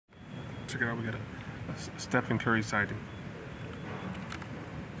Check it out, we got a Stephen Curry sighting.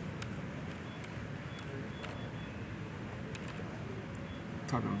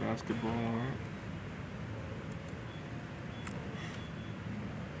 Talking basketball, right?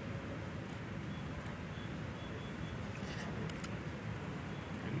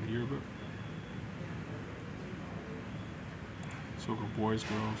 In the yearbook. So go boys,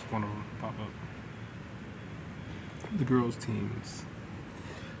 girls, one of them pop up. The girls' teams.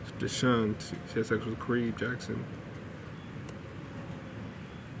 Deshaun, she has sex with Kareem Jackson.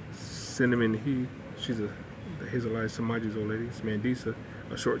 Cinnamon He, she's the Hazel Eyes Samaji's old lady. It's Mandisa,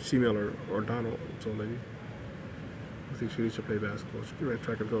 a short female or Donald's old lady. I think she should play basketball. She ran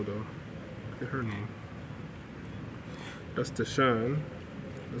track and field though. Get her name. That's Deshaun.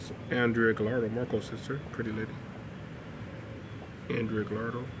 That's Andrea Gallardo, Marco's sister, pretty lady. Andrea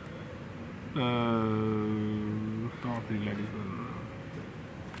Gallardo. All pretty ladies, but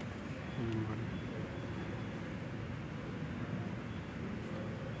everybody.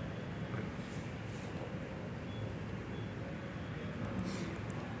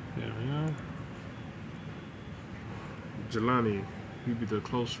 There we are. Jelani, he'd be the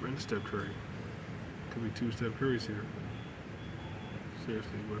close friend of Steph Curry. Could be two Steph Currys here.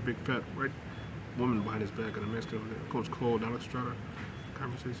 Seriously, with a big fat white woman behind his back and a Mexican over there. Coach Cole, Alex Strada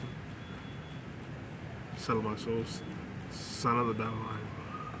conversation. Settle my souls. Son of the down line.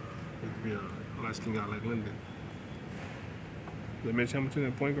 It could be a light skinned guy like Linden. The Mitch Hamilton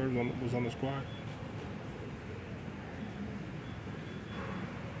at point guard was on the squad.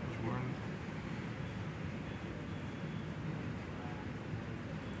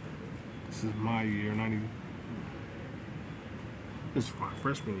 This is my year, 90. This is my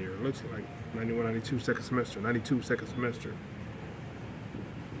freshman year. It looks like 91, 92 second semester. 92 second semester.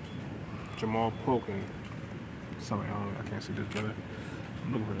 Jamal Polk and sorry, I can't see this brother.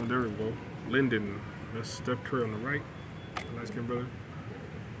 I'm looking for, there we go. Linden. That's Steph Curry on the right. Light skinned brother.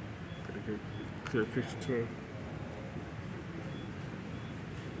 Got a good clear picture to him.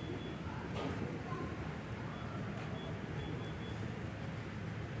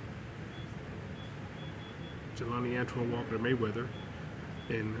 Jelani Antoine Walker Mayweather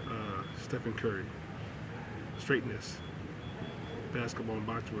and Stephen Curry. Straightness. Basketball and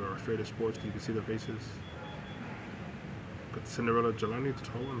boxing are straight as sports. You can see their faces. Got the Cinderella Jelani, the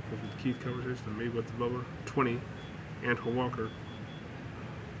tall one, with Keith conversation. The Mayweather Bubba 20. Antoine Walker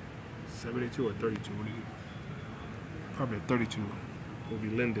 72 or 32. What do you? Probably a 32. Will be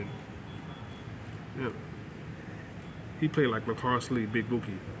Linden. Yeah. He played like lacrosse league, Big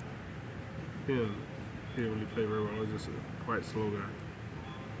Bookie. Yeah. He didn't really play very well. He was just a quite slow guy.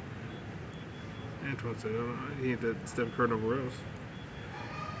 Antoine said, he ain't that Steph Curry nowhere else.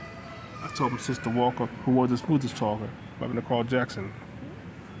 I told him Sister Walker, who was this talker, by the Carl Jackson.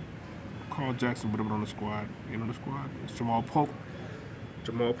 Carl Jackson would have been on the squad. You know the squad? It's Jamal Polk.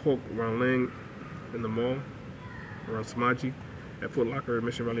 Jamal Polk around Lang in the mall, around Samaji, at Foot Locker at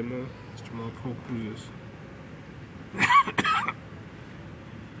Mission Valley Mall. It's Jamal Polk. Who is?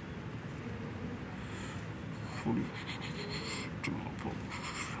 Jamal Polk.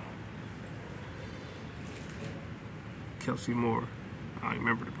 Kelsey Moore. I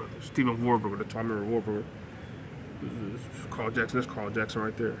remember the brother. Stephen Warburg, the time I remember Warburg. Carl Jackson, that's Carl Jackson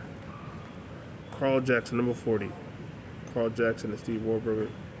right there. Carl Jackson, number 40. Carl Jackson and Steve Warburg.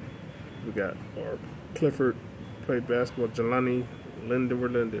 We got Clifford played basketball. Jelani, Linden, where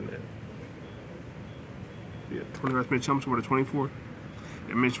Linden at? Yeah, 20 last Mitch Humphries wore the 24.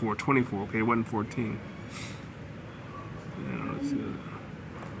 And Mitch wore 24, okay, it wasn't 14. Yeah, let's see.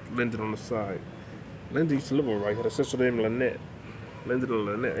 Linden on the side. Linden used to live over right. He had a sister named Linette. Linden and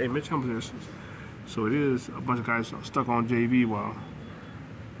Linette. Hey, Mitch Humphries. So it is a bunch of guys stuck on JV while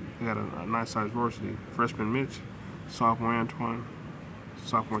they got a nice sized varsity. Freshman Mitch, sophomore Antoine,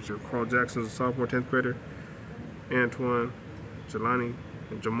 sophomore year. Carl Jackson's a sophomore, 10th grader. Antoine, Jelani,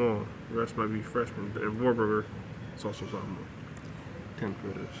 and Jamal. The rest might be freshmen. And Warburger is also sophomore. 10th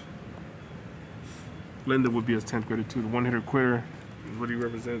graders. Linden would be his 10th grader too. The one-hitter quitter is what he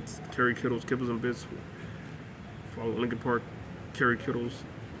represents. Kerry Kittles, Kibbles and Bits. Follow Lincoln Park, Kerry Kittles,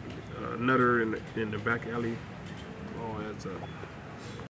 Nutter in the back alley. Oh, that's